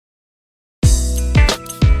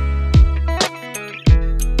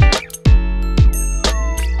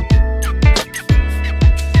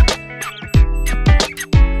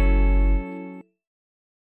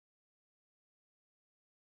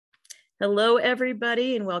Hello,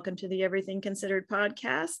 everybody, and welcome to the Everything Considered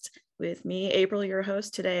podcast with me, April, your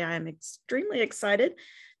host. Today, I'm extremely excited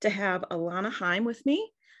to have Alana Heim with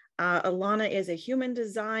me. Alana is a human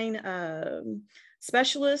design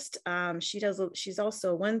specialist. She's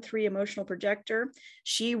also a 1-3 emotional projector.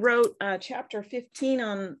 She wrote chapter 15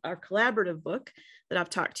 on our collaborative book that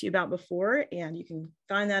I've talked to you about before, and you can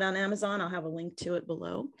find that on Amazon. I'll have a link to it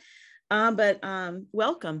below.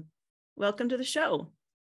 Welcome to the show.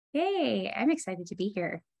 Hey, I'm excited to be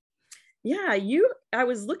here. Yeah, I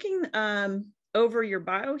was looking over your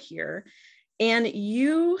bio here, and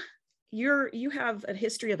you have a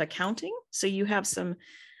history of accounting. So you have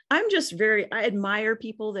I admire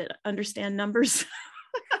people that understand numbers.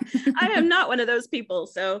 I am not one of those people.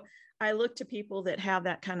 So I look to people that have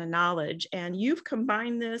that kind of knowledge, and you've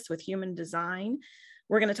combined this with human design.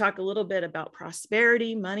 We're going to talk a little bit about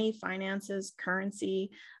prosperity, money, finances,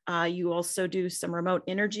 currency. You also do some remote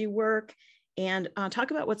energy work, and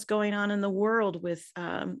talk about what's going on in the world with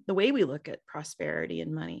the way we look at prosperity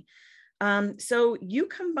and money. So you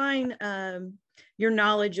combine your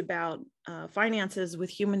knowledge about finances with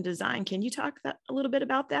human design. Can you talk a little bit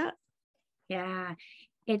about that? Yeah,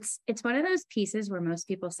 it's one of those pieces where most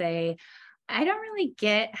people say, I don't really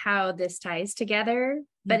get how this ties together,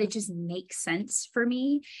 but it just makes sense for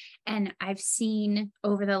me. And I've seen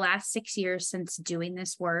over the last 6 years since doing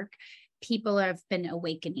this work, people have been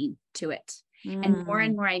awakening to it. And more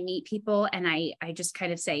I meet people, and I just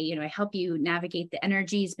kind of say, I help you navigate the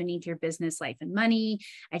energies beneath your business, life, and money.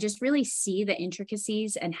 I just really see the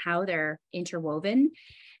intricacies and how they're interwoven,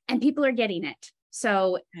 and people are getting it.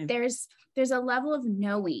 So there's a level of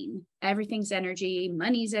knowing everything's energy,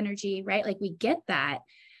 money's energy, right? Like we get that.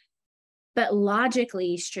 But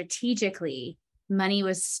logically, strategically, money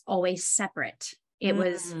was always separate. It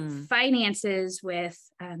was finances with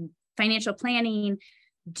financial planning,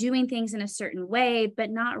 doing things in a certain way,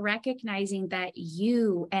 but not recognizing that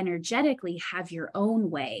you energetically have your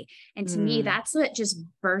own way. And to me, that's what just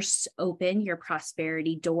bursts open your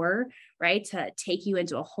prosperity door, right? To take you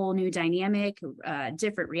into a whole new dynamic,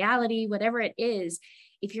 different reality, whatever it is.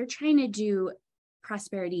 If you're trying to do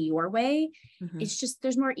prosperity your way, it's just,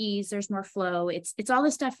 there's more ease, there's more flow. It's all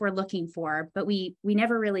the stuff we're looking for, but we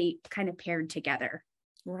never really kind of paired together.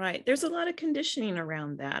 Right. There's a lot of conditioning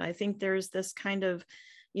around that. I think there's this kind of,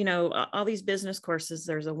 all these business courses,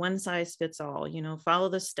 there's a one size fits all, follow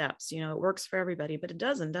the steps, it works for everybody, but it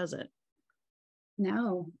doesn't, does it?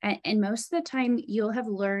 No. And most of the time you'll have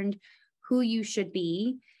learned who you should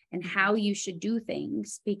be and how you should do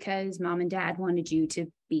things because mom and dad wanted you to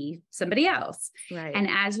be somebody else. Right. And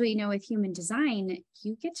as we know with human design,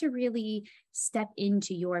 you get to really step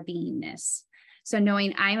into your beingness. So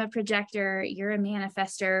knowing I'm a projector, you're a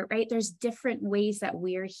manifester, right? There's different ways that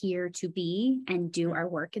we're here to be and do our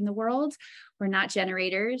work in the world. We're not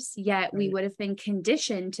generators, yet we would have been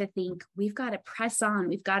conditioned to think we've got to press on.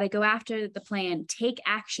 We've got to go after the plan, take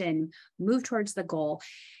action, move towards the goal.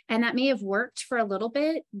 And that may have worked for a little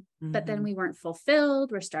bit, but then we weren't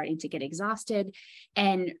fulfilled. We're starting to get exhausted.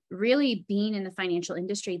 And really being in the financial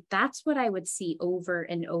industry, that's what I would see over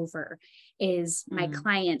and over is my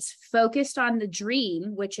clients focused on the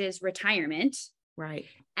dream, which is retirement. Right.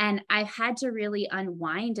 And I've had to really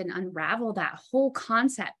unwind and unravel that whole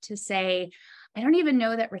concept to say, I don't even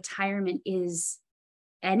know that retirement is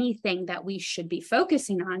anything that we should be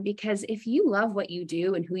focusing on, because if you love what you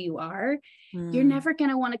do and who you are, you're never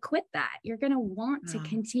going to want to quit that. You're going to want to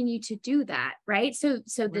continue to do that. Right. So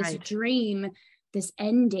this dream, this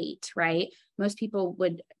end date, right? Most people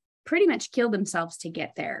would pretty much kill themselves to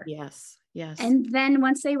get there. Yes. And then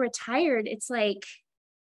once they retired, it's like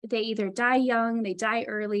they either die young, they die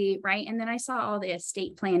early, right? And then I saw all the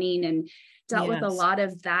estate planning and dealt with a lot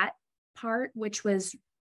of that part, which was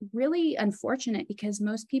really unfortunate because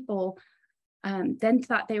most people then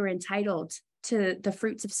thought they were entitled to the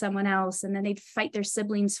fruits of someone else, and then they'd fight their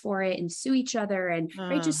siblings for it and sue each other. And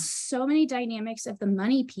right, just so many dynamics of the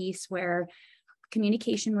money piece where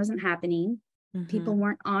communication wasn't happening. People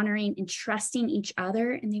weren't honoring and trusting each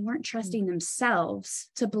other, and they weren't trusting themselves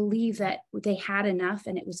to believe that they had enough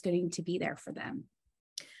and it was going to be there for them.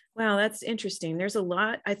 Wow, that's interesting. There's a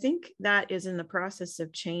lot. I think that is in the process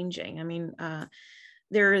of changing. I mean,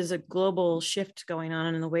 there is a global shift going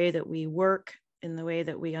on in the way that we work, in the way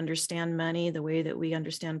that we understand money, the way that we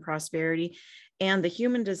understand prosperity. And the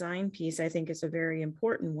human design piece, I think, is a very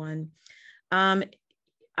important one.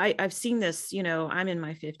 I've seen this, I'm in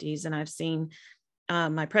my 50s, and I've seen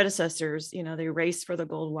my predecessors, they race for the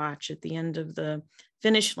gold watch at the end of the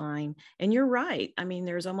finish line. And you're right. I mean,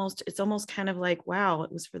 it's almost kind of like, wow,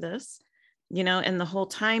 it was for this. and the whole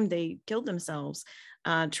time they killed themselves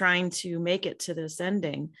trying to make it to this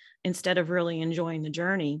ending instead of really enjoying the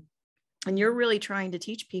journey. And you're really trying to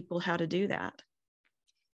teach people how to do that.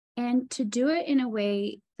 And to do it in a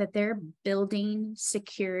way that they're building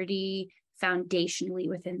security foundationally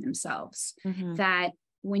within themselves, that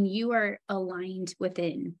when you are aligned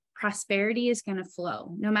within, prosperity is going to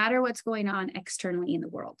flow no matter what's going on externally in the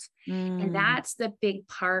world. And that's the big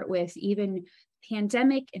part with even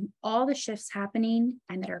pandemic and all the shifts happening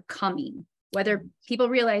and that are coming, whether people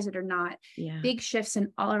realize it or not. Big shifts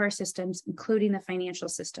in all of our systems, including the financial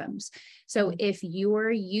systems. So if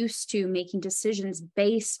you're used to making decisions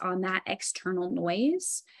based on that external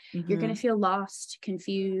noise, you're going to feel lost,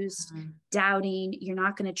 confused, doubting. You're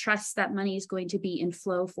not going to trust that money is going to be in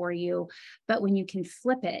flow for you. But when you can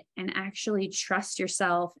flip it and actually trust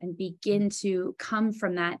yourself and begin to come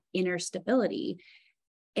from that inner stability,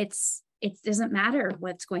 it doesn't matter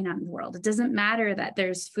what's going on in the world. It doesn't matter that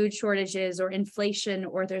there's food shortages or inflation,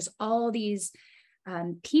 or there's all these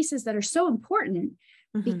pieces that are so important,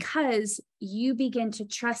 because you begin to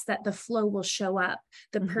trust that the flow will show up.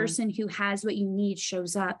 The person who has what you need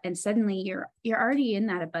shows up, and suddenly you're already in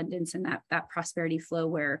that abundance and that prosperity flow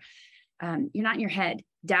where you're not in your head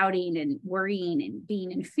doubting and worrying and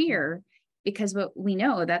being in fear. Because what we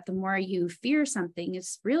know that the more you fear something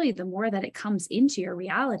is really the more that it comes into your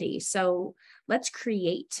reality. So let's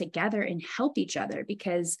create together and help each other.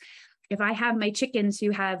 Because if I have my chickens who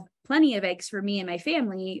have plenty of eggs for me and my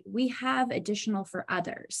family, we have additional for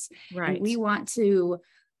others. Right. And we want to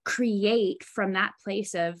create from that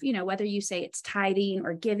place of, whether you say it's tithing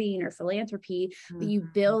or giving or philanthropy, but you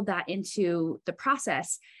build that into the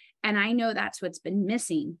process. And I know that's what's been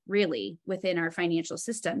missing really within our financial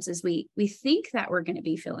systems is we think that we're going to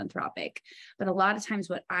be philanthropic, but a lot of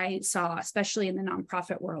times what I saw, especially in the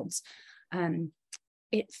nonprofit worlds,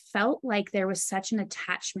 it felt like there was such an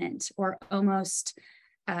attachment or almost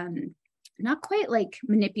not quite like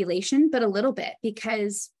manipulation, but a little bit,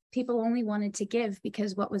 because people only wanted to give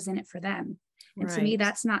because what was in it for them. And to me,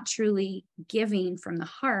 that's not truly giving from the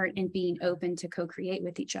heart and being open to co-create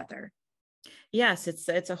with each other. Yes,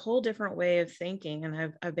 it's a whole different way of thinking.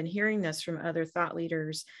 And I've been hearing this from other thought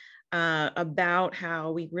leaders about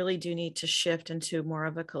how we really do need to shift into more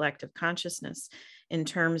of a collective consciousness in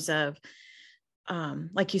terms of,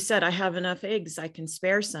 like you said, I have enough eggs, I can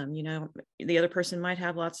spare some, the other person might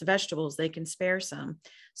have lots of vegetables, they can spare some.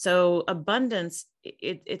 So abundance,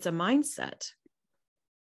 it's a mindset.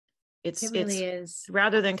 It really is.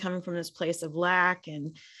 Rather than coming from this place of lack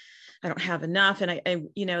and I don't have enough. And I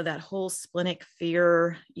that whole splenic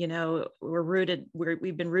fear,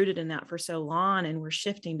 we've been rooted in that for so long, and we're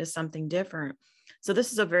shifting to something different. So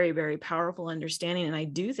this is a very, very powerful understanding. And I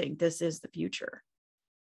do think this is the future.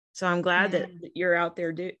 So I'm glad that you're out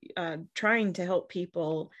there trying to help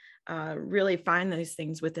people really find those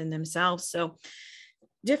things within themselves. So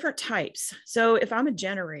different types. So if I'm a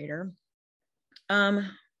generator, how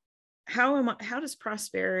does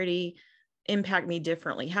prosperity impact me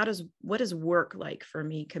differently? What does work like for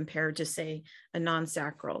me compared to, say, a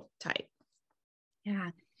non-sacral type? Yeah.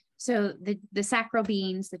 So the sacral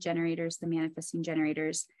beings, the generators, the manifesting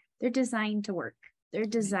generators, they're designed to work. They're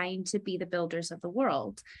designed to be the builders of the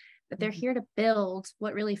world, but they're here to build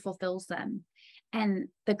what really fulfills them. And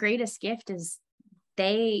the greatest gift is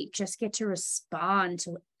they just get to respond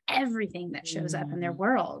to everything that shows up in their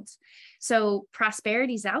world. So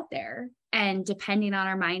prosperity's out there. And depending on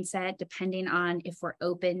our mindset, depending on if we're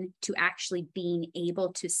open to actually being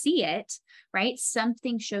able to see it, right?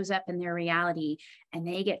 Something shows up in their reality and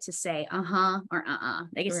they get to say, or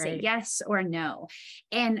They get to say yes or no,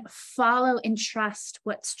 and follow and trust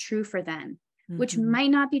what's true for them, which might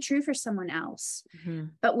not be true for someone else.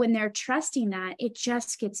 But when they're trusting that, it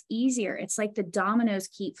just gets easier. It's like the dominoes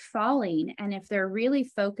keep falling. And if they're really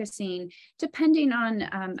focusing, depending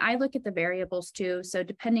on, I look at the variables too. So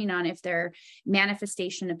depending on if their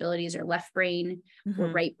manifestation abilities are left brain or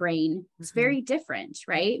right brain, it's very different,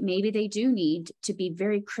 right? Maybe they do need to be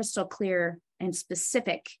very crystal clear and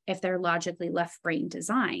specific if they're logically left brain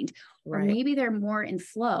designed, or maybe they're more in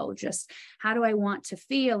flow, just how do I want to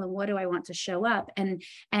feel and what do I want to show up, and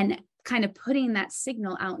kind of putting that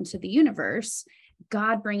signal out into the universe,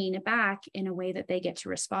 God bringing it back in a way that they get to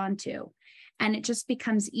respond to. And it just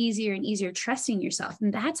becomes easier and easier trusting yourself.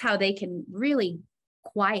 And that's how they can really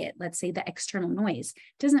quiet, let's say, the external noise.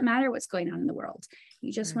 It doesn't matter what's going on in the world.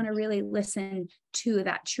 You just want to really listen to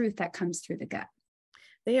that truth that comes through the gut.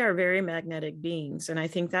 They are very magnetic beings. And I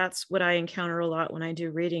think that's what I encounter a lot when I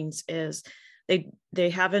do readings is they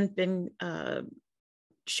haven't been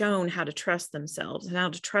shown how to trust themselves and how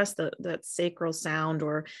to trust that sacral sound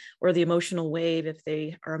or the emotional wave if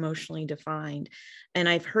they are emotionally defined. And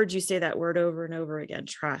I've heard you say that word over and over again,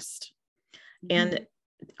 trust. Mm-hmm. And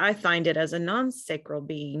I find it as a non-sacral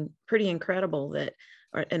being pretty incredible that,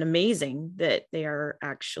 and amazing that they are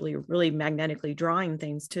actually really magnetically drawing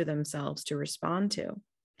things to themselves to respond to.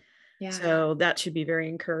 Yeah. So that should be very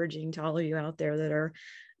encouraging to all of you out there that are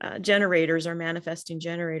generators or manifesting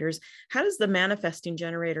generators. How does the manifesting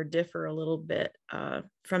generator differ a little bit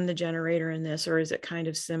from the generator in this, or is it kind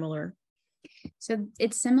of similar? So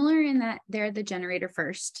it's similar in that they're the generator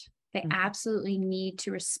first. They Mm-hmm. absolutely need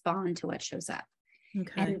to respond to what shows up.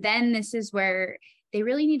 Okay. And then this is where they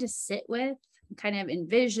really need to sit with, kind of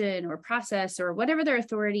envision or process or whatever their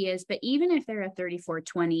authority is. But even if they're a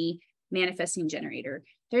 3420 manifesting generator,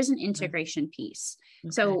 there's an integration piece.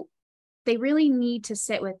 Okay. So they really need to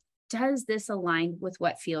sit with, does this align with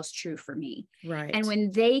what feels true for me? Right. And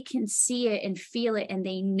when they can see it and feel it and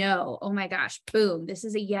they know, oh my gosh, boom, this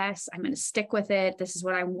is a yes, I'm going to stick with it. This is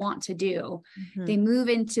what I want to do. Mm-hmm. They move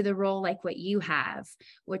into the role like what you have,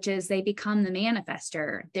 which is they become the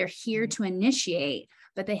manifester. They're here to initiate,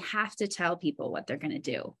 but they have to tell people what they're going to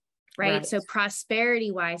do. Right. So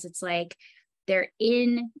prosperity wise, it's like, they're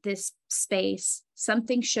in this space,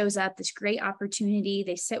 something shows up, this great opportunity,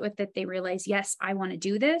 they sit with it, they realize, yes, I want to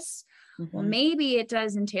do this. Mm-hmm. Well, maybe it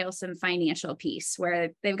does entail some financial piece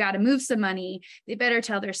where they've got to move some money. They better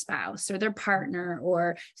tell their spouse or their partner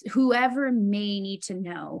or whoever may need to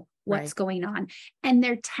know what's going on. And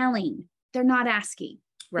they're telling, they're not asking.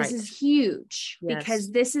 This is huge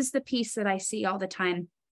because this is the piece that I see all the time,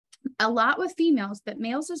 a lot with females, but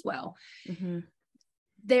males as well. Mm-hmm.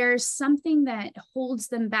 There's something that holds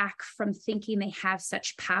them back from thinking they have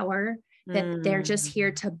such power that they're just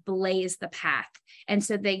here to blaze the path. And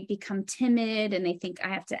so they become timid and they think I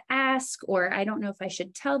have to ask, or I don't know if I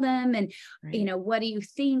should tell them. And, you know, what do you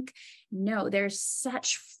think? No, there's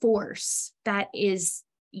such force that is,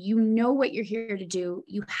 you know what you're here to do.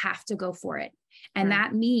 You have to go for it. And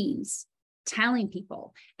that means telling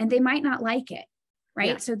people, and they might not like it.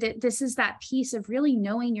 Right. Yeah. So this is that piece of really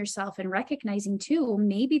knowing yourself and recognizing too,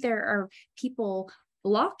 maybe there are people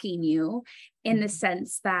blocking you in the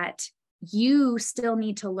sense that you still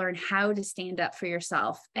need to learn how to stand up for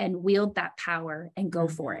yourself and wield that power and go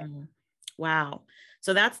for it. Wow.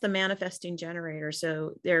 So that's the manifesting generator.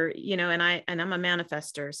 So there, you know, and I'm a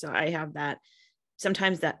manifester. So I have that,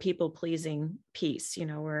 sometimes that people pleasing piece, you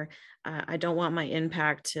know, where I don't want my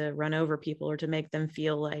impact to run over people or to make them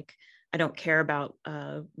feel like I don't care about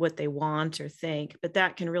what they want or think, but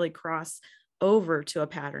that can really cross over to a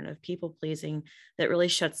pattern of people pleasing that really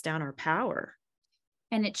shuts down our power.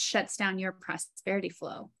 And it shuts down your prosperity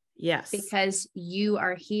flow. Yes. Because you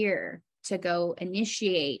are here to go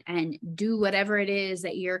initiate and do whatever it is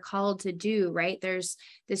that you're called to do, right? There's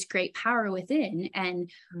this great power within.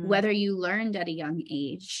 And whether you learned at a young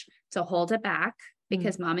age to hold it back,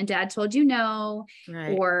 because mom and dad told you no,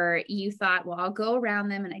 or you thought, well, I'll go around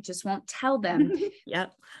them and I just won't tell them.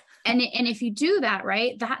 Yep. And if you do that,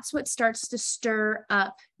 right, that's what starts to stir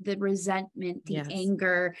up the resentment, the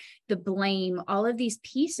anger, the blame, all of these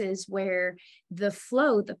pieces where the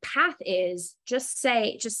flow, the path is just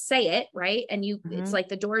say it, right? And it's like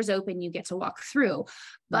the doors open, you get to walk through.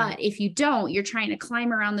 But if you don't, you're trying to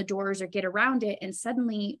climb around the doors or get around it. And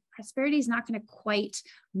suddenly prosperity is not going to quite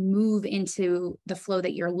move into the flow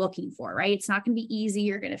that you're looking for, right? It's not going to be easy.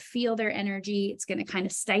 You're going to feel their energy. It's going to kind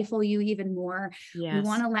of stifle you even more. Yes. We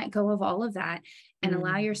want to let go of all of that and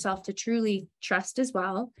allow yourself to truly trust as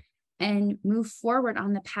well and move forward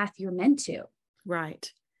on the path you're meant to. Right.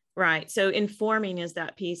 Right. So informing is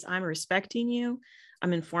that piece. I'm respecting you.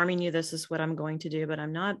 I'm informing you this is what I'm going to do, but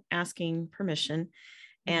I'm not asking permission.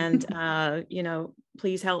 And, you know,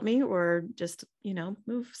 please help me or just, you know,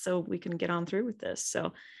 move so we can get on through with this.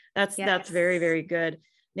 So that's very, very good.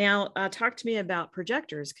 Now, talk to me about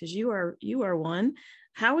projectors, because you are one.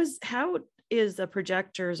 How is the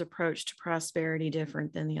projector's approach to prosperity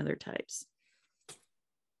different than the other types?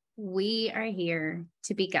 We are here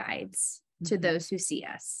to be guides to those who see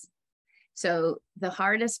us. So the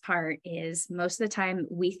hardest part is most of the time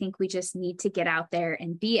we think we just need to get out there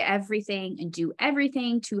and be everything and do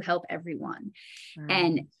everything to help everyone. Right.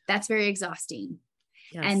 And that's very exhausting.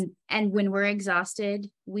 Yes. And when we're exhausted,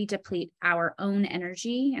 we deplete our own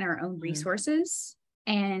energy and our own resources,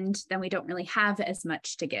 and then we don't really have as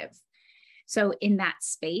much to give. So in that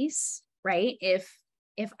space, right, if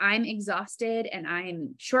I'm exhausted and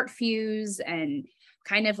I'm short fuse and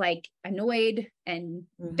kind of like annoyed and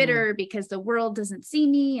bitter because the world doesn't see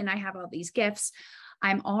me and I have all these gifts,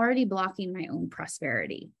 I'm already blocking my own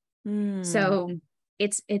prosperity. So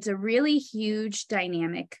it's a really huge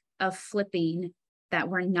dynamic of flipping that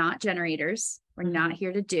we're not generators. We're not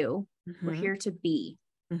here to do, we're here to be,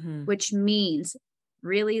 which means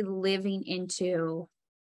really living into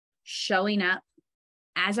showing up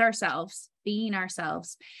as ourselves, being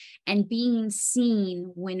ourselves, and being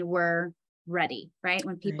seen when we're ready, right?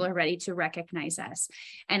 When people are ready to recognize us.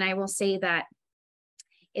 And I will say that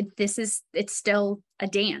it's still a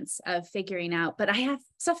dance of figuring out, but I have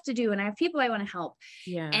stuff to do and I have people I want to help.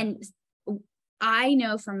 Yeah. And I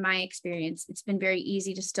know from my experience, it's been very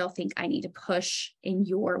easy to still think I need to push in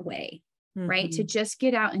your way, right? To just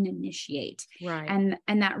get out and initiate. Right.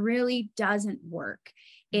 And that really doesn't work.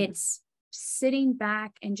 It's sitting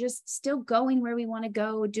back and just still going where we want to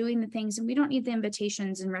go, doing the things. And we don't need the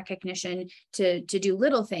invitations and recognition to do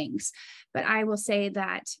little things. But I will say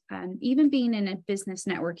that even being in a business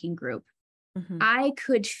networking group, I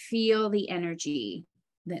could feel the energy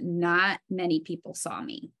that not many people saw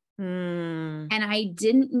me. And I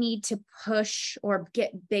didn't need to push or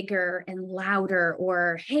get bigger and louder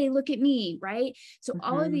or, hey, look at me, right? So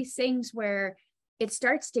all of these things where it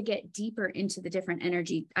starts to get deeper into the different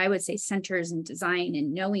energy, I would say, centers and design,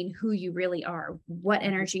 and knowing who you really are, what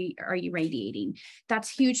energy are you radiating?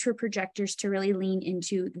 That's huge for projectors to really lean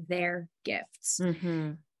into their gifts.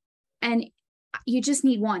 And you just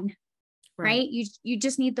need one, right? You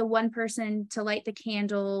just need the one person to light the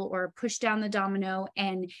candle or push down the domino.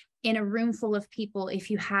 And in a room full of people,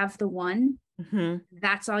 if you have the one,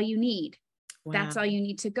 that's all you need. Wow. That's all you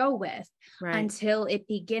need to go with until it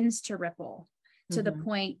begins to ripple to the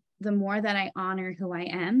point, the more that I honor who I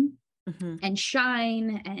am and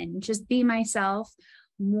shine and just be myself,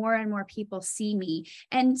 more and more people see me.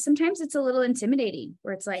 And sometimes it's a little intimidating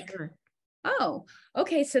where it's like, oh,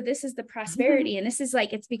 okay, so this is the prosperity and this is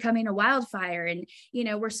like, it's becoming a wildfire. And, you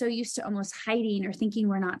know, we're so used to almost hiding or thinking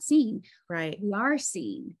we're not seen. Right. We are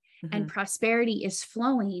seen. And prosperity is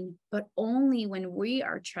flowing, but only when we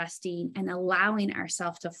are trusting and allowing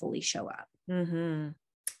ourselves to fully show up.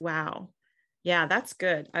 Wow. Yeah, that's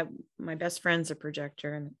good. My best friend's a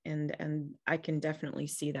projector and I can definitely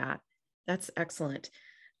see that. That's excellent.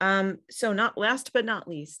 So not last but not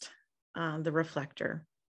least, the reflector.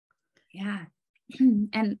 Yeah.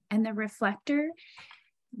 And the reflector,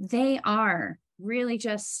 they are really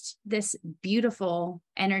just this beautiful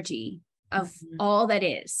energy of all that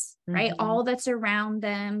is, right? All that's around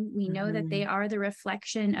them. We know that they are the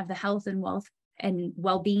reflection of the health and wealth and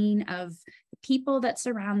well-being of the people that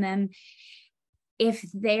surround them. If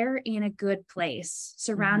they're in a good place,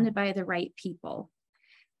 surrounded by the right people,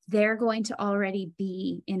 they're going to already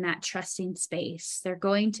be in that trusting space. They're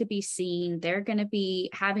going to be seen. They're going to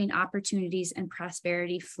be having opportunities and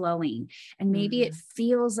prosperity flowing. And maybe it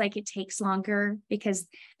feels like it takes longer because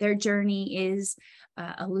their journey is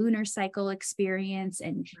a lunar cycle experience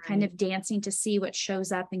and kind of dancing to see what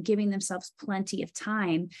shows up and giving themselves plenty of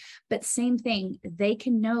time. But same thing, they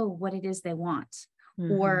can know what it is they want.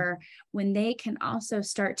 Or when they can also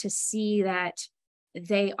start to see that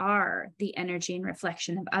they are the energy and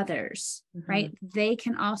reflection of others, right? They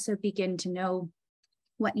can also begin to know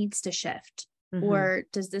what needs to shift. Or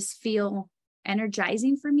does this feel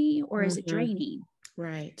energizing for me or is it draining?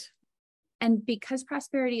 Right. And because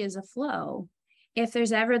prosperity is a flow, if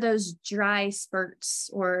there's ever those dry spurts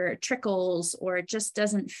or trickles or it just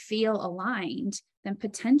doesn't feel aligned, then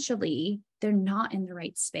potentially they're not in the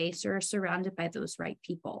right space or are surrounded by those right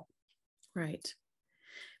people. Right.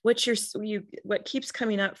 What keeps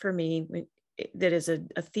coming up for me that is a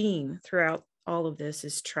theme throughout all of this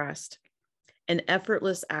is trust and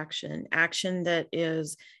effortless action that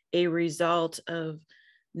is a result of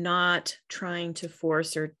not trying to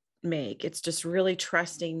force or make. It's just really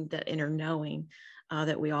trusting that inner knowing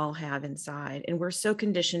that we all have inside. And we're so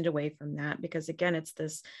conditioned away from that because, again, it's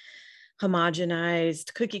this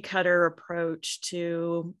homogenized cookie cutter approach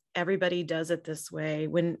to everybody does it this way,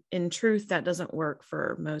 when in truth, that doesn't work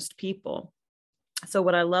for most people. So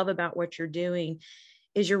what I love about what you're doing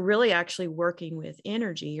is you're really actually working with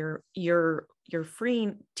energy. You're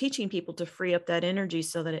teaching people to free up that energy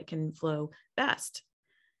so that it can flow best.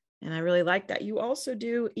 And I really like that. You also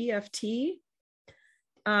do EFT.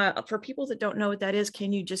 For people that don't know what that is,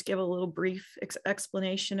 can you just give a little brief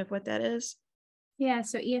explanation of what that is? Yeah,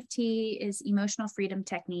 so EFT is emotional freedom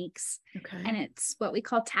techniques, and it's what we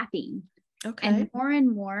call tapping. And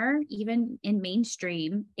more, even in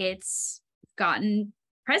mainstream, it's gotten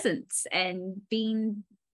presence and being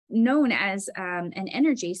known as an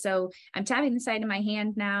energy. So I'm tapping the side of my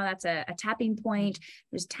hand now. That's a tapping point.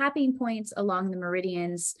 There's tapping points along the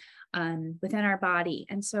meridians within our body.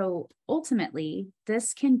 And so ultimately,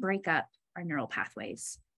 this can break up our neural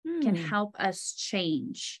pathways. can help us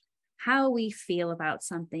change how we feel about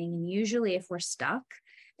something. And usually if we're stuck,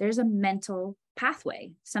 there's a mental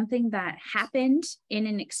pathway, something that happened in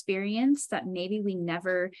an experience that maybe we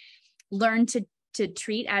never learned to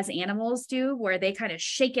treat as animals do, where they kind of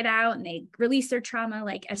shake it out and they release their trauma.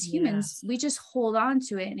 Like as humans, we just hold on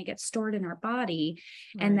to it and it gets stored in our body.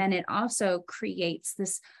 Right. And then it also creates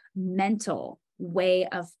this mental way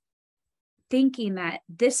of thinking that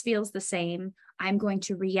this feels the same, I'm going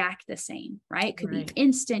to react the same, right? It could be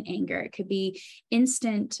instant anger. It could be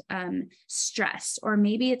instant stress, or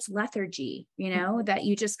maybe it's lethargy, that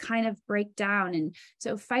you just kind of break down. And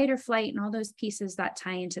so fight or flight and all those pieces that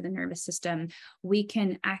tie into the nervous system, we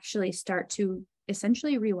can actually start to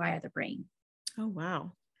essentially rewire the brain. Oh,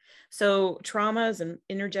 wow. So traumas and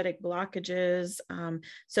energetic blockages.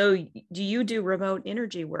 So do you do remote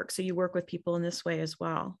energy work? So you work with people in this way as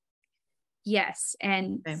well? Yes.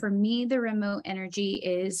 And for me, the remote energy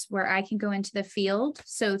is where I can go into the field.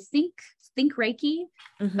 So think Reiki,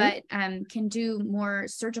 but can do more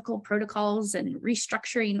surgical protocols and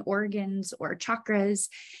restructuring organs or chakras.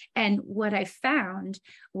 And what I found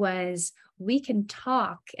was we can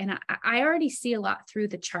talk, and I already see a lot through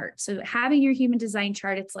the chart. So having your human design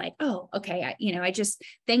chart, it's like, oh, okay. I just,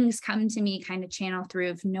 things come to me kind of channel through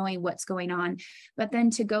of knowing what's going on, but then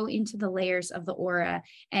to go into the layers of the aura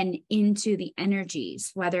and into the energies,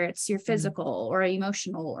 whether it's your physical or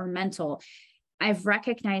emotional or mental, I've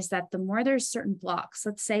recognized that the more there's certain blocks,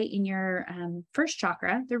 let's say in your first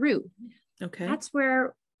chakra, the root, that's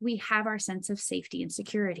where we have our sense of safety and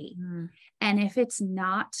security. And if it's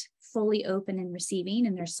not fully open and receiving,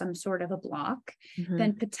 and there's some sort of a block,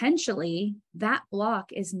 then potentially that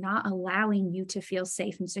block is not allowing you to feel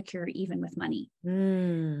safe and secure, even with money.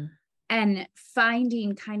 And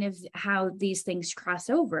finding kind of how these things cross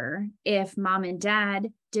over. If mom and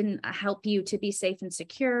dad didn't help you to be safe and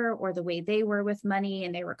secure, or the way they were with money,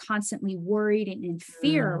 and they were constantly worried and in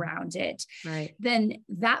fear around it, then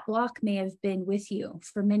that block may have been with you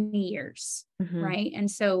for many years, right? And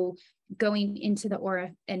so going into the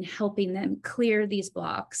aura and helping them clear these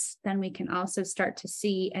blocks, then we can also start to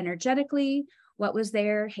see energetically what was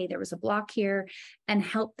there. Hey, there was a block here, and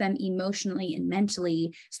help them emotionally and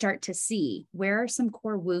mentally start to see where are some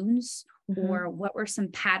core wounds, or what were some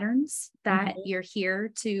patterns that you're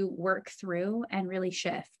here to work through and really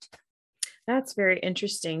shift. That's very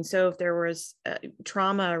interesting. So if there was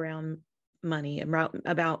trauma around money,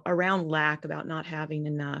 around lack, about not having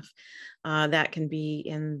enough, that can be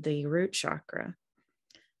in the root chakra.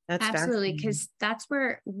 That's absolutely, because that's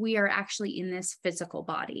where we are actually in this physical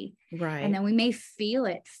body. Right. And then we may feel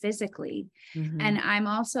it physically. And I'm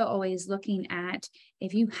also always looking at,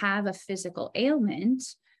 if you have a physical ailment,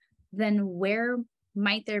 then where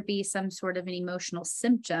might there be some sort of an emotional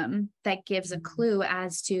symptom that gives a clue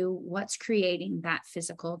as to what's creating that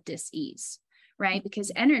physical dis-ease, right?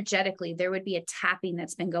 Because energetically, there would be a tapping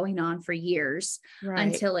that's been going on for years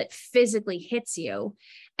until it physically hits you.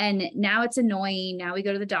 And now it's annoying. Now we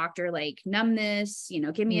go to the doctor, like, numb this,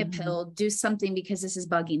 give me a pill, do something, because this is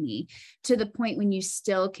bugging me, to the point when you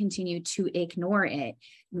still continue to ignore it.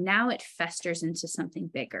 Now it festers into something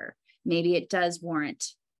bigger. Maybe it does warrant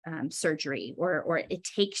surgery, or it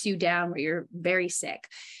takes you down where you're very sick.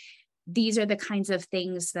 These are the kinds of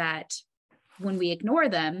things that when we ignore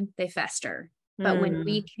them, they fester. But when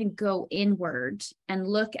we can go inward and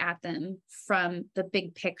look at them from the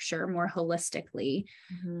big picture more holistically,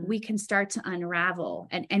 we can start to unravel.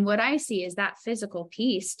 And what I see is that physical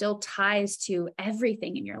piece still ties to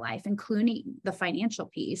everything in your life, including the financial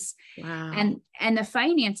piece. Wow. And the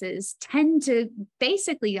finances tend to,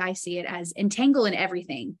 basically, I see it as entangle in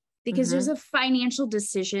everything, because there's a financial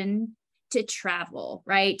decision to travel,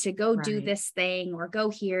 right? To go do this thing or go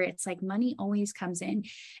here. It's like money always comes in.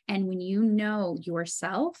 And when you know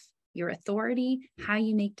yourself, your authority, how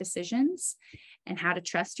you make decisions, and how to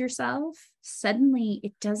trust yourself, suddenly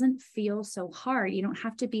it doesn't feel so hard. You don't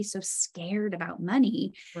have to be so scared about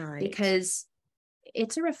money, because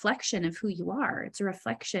it's a reflection of who you are. It's a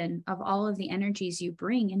reflection of all of the energies you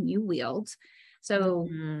bring and you wield. So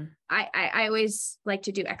I always like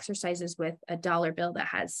to do exercises with a dollar bill that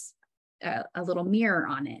has a little mirror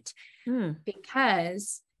on it,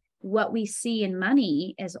 because what we see in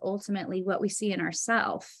money is ultimately what we see in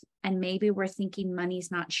ourselves. And maybe we're thinking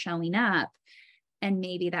money's not showing up. And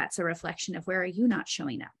maybe that's a reflection of, where are you not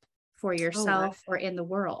showing up for yourself or in the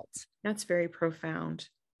world? That's very profound.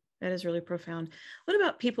 That is really profound. What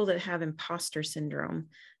about people that have imposter syndrome,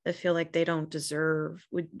 that feel like they don't deserve?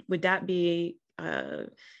 Would that be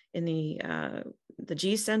in the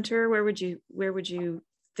G center? Where would you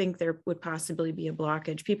think there would possibly be a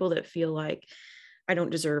blockage? People that feel like, I don't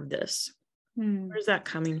deserve this. Where's that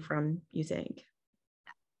coming from, you think?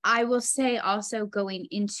 I will say also going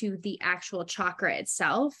into the actual chakra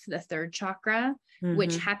itself, the third chakra,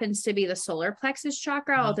 which happens to be the solar plexus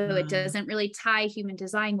chakra, although it doesn't really tie human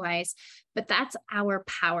design wise, but that's our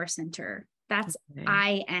power center. That's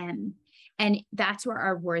I am. And that's where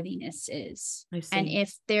our worthiness is. And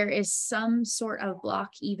if there is some sort of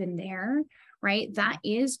block even there, right, that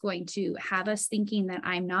is going to have us thinking that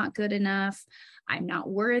I'm not good enough, I'm not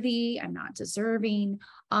worthy, I'm not deserving,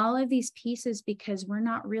 all of these pieces, because we're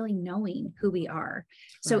not really knowing who we are.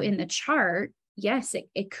 So in the chart, yes,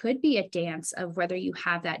 it could be a dance of whether you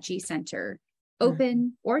have that G center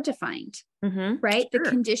open or defined, right? The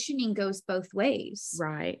conditioning goes both ways.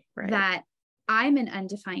 Right. That I'm an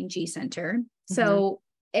undefined G center. So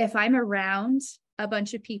if I'm around a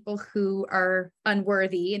bunch of people who are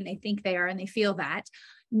unworthy and they think they are, and they feel that,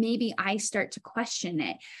 maybe I start to question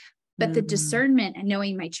it. But the discernment and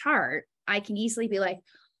knowing my chart, I can easily be like,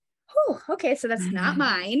 oh, okay, so that's not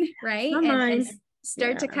mine, right? And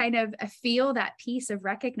start to kind of feel that piece of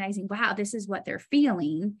recognizing, wow, this is what they're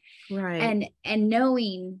feeling. Right. And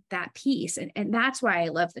knowing that piece. And that's why I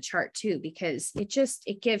love the chart too, because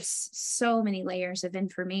it gives so many layers of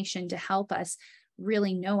information to help us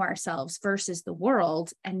really know ourselves versus the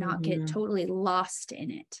world and not get totally lost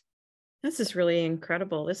in it. This is really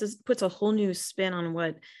incredible. Puts a whole new spin on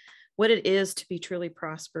what it is to be truly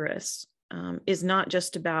prosperous. Is not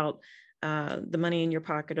just about the money in your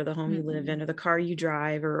pocket or the home you live in or the car you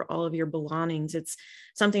drive or all of your belongings. It's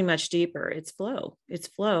something much deeper. It's flow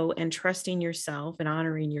and trusting yourself and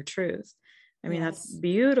honoring your truth. I mean, that's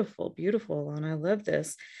beautiful, beautiful. And I love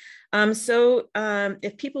this. So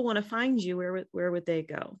if people want to find you, where would they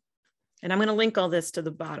go? And I'm going to link all this to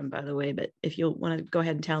the bottom, by the way, but if you'll want to go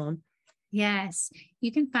ahead and tell them. Yes,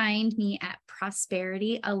 you can find me at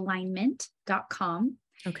prosperityalignment.com.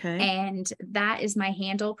 Okay. And that is my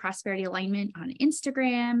handle, Prosperity Alignment, on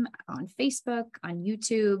Instagram, on Facebook, on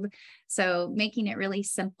YouTube. So making it really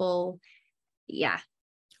simple. Yeah.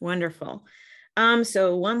 Wonderful.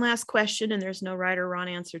 So one last question, and there's no right or wrong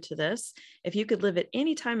answer to this. If you could live at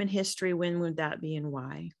any time in history, when would that be and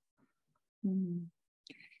why?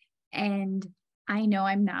 And I know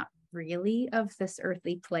I'm not really of this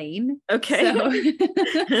earthly plane. Okay.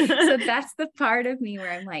 So that's the part of me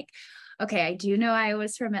where I'm like, okay, I do know I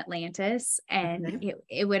was from Atlantis, and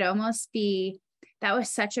it would almost be, that was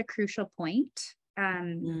such a crucial point.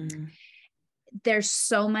 There's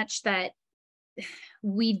so much that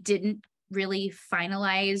we didn't really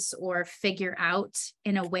finalize or figure out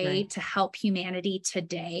in a way to help humanity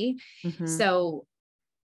today. So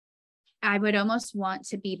I would almost want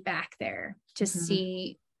to be back there to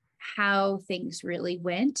see how things really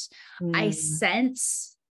went. I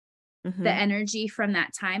sense the energy from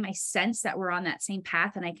that time. I sense that we're on that same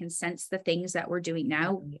path, and I can sense the things that we're doing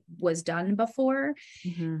now was done before.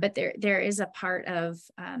 But there is a part of,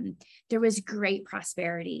 there was great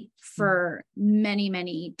prosperity for many,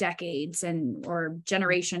 many decades or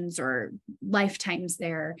generations or lifetimes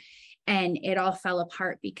there. And it all fell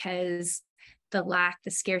apart because the lack, the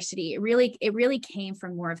scarcity, it really came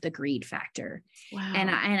from more of the greed factor. Wow. And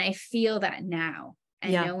I feel that now,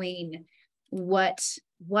 and knowing what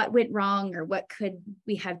went wrong or what could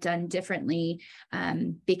we have done differently,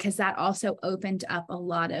 because that also opened up a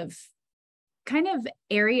lot of kind of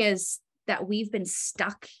areas that we've been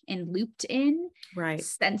stuck and looped in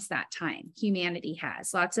since that time. Humanity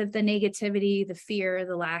has lots of the negativity, the fear,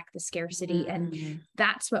 the lack, the scarcity. And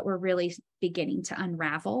that's what we're really beginning to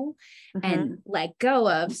unravel and let go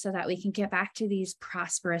of, so that we can get back to these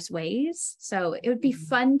prosperous ways. So it would be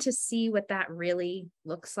fun to see what that really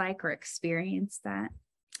looks like, or experience that.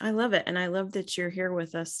 I love it. And I love that you're here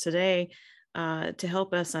with us today to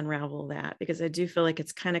help us unravel that, because I do feel like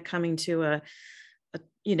it's kind of coming to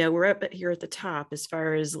we're up here at the top as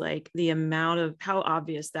far as like the amount of how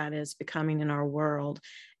obvious that is becoming in our world.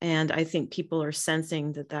 And I think people are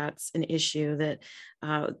sensing that that's an issue, that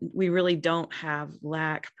we really don't have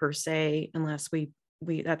lack per se, unless we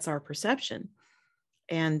that's our perception.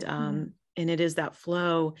 And it is that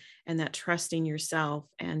flow and that trusting yourself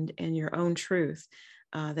and your own truth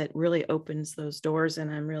that really opens those doors.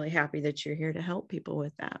 And I'm really happy that you're here to help people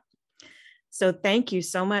with that. So thank you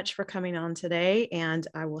so much for coming on today. And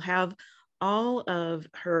I will have all of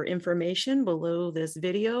her information below this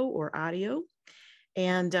video or audio,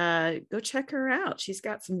 and go check her out. She's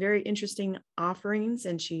got some very interesting offerings,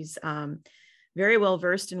 and she's very well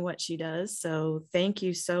versed in what she does. So thank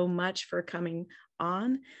you so much for coming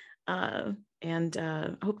on, and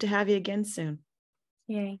hope to have you again soon.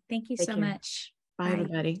 Yay. Thank you so much. Bye,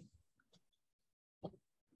 everybody.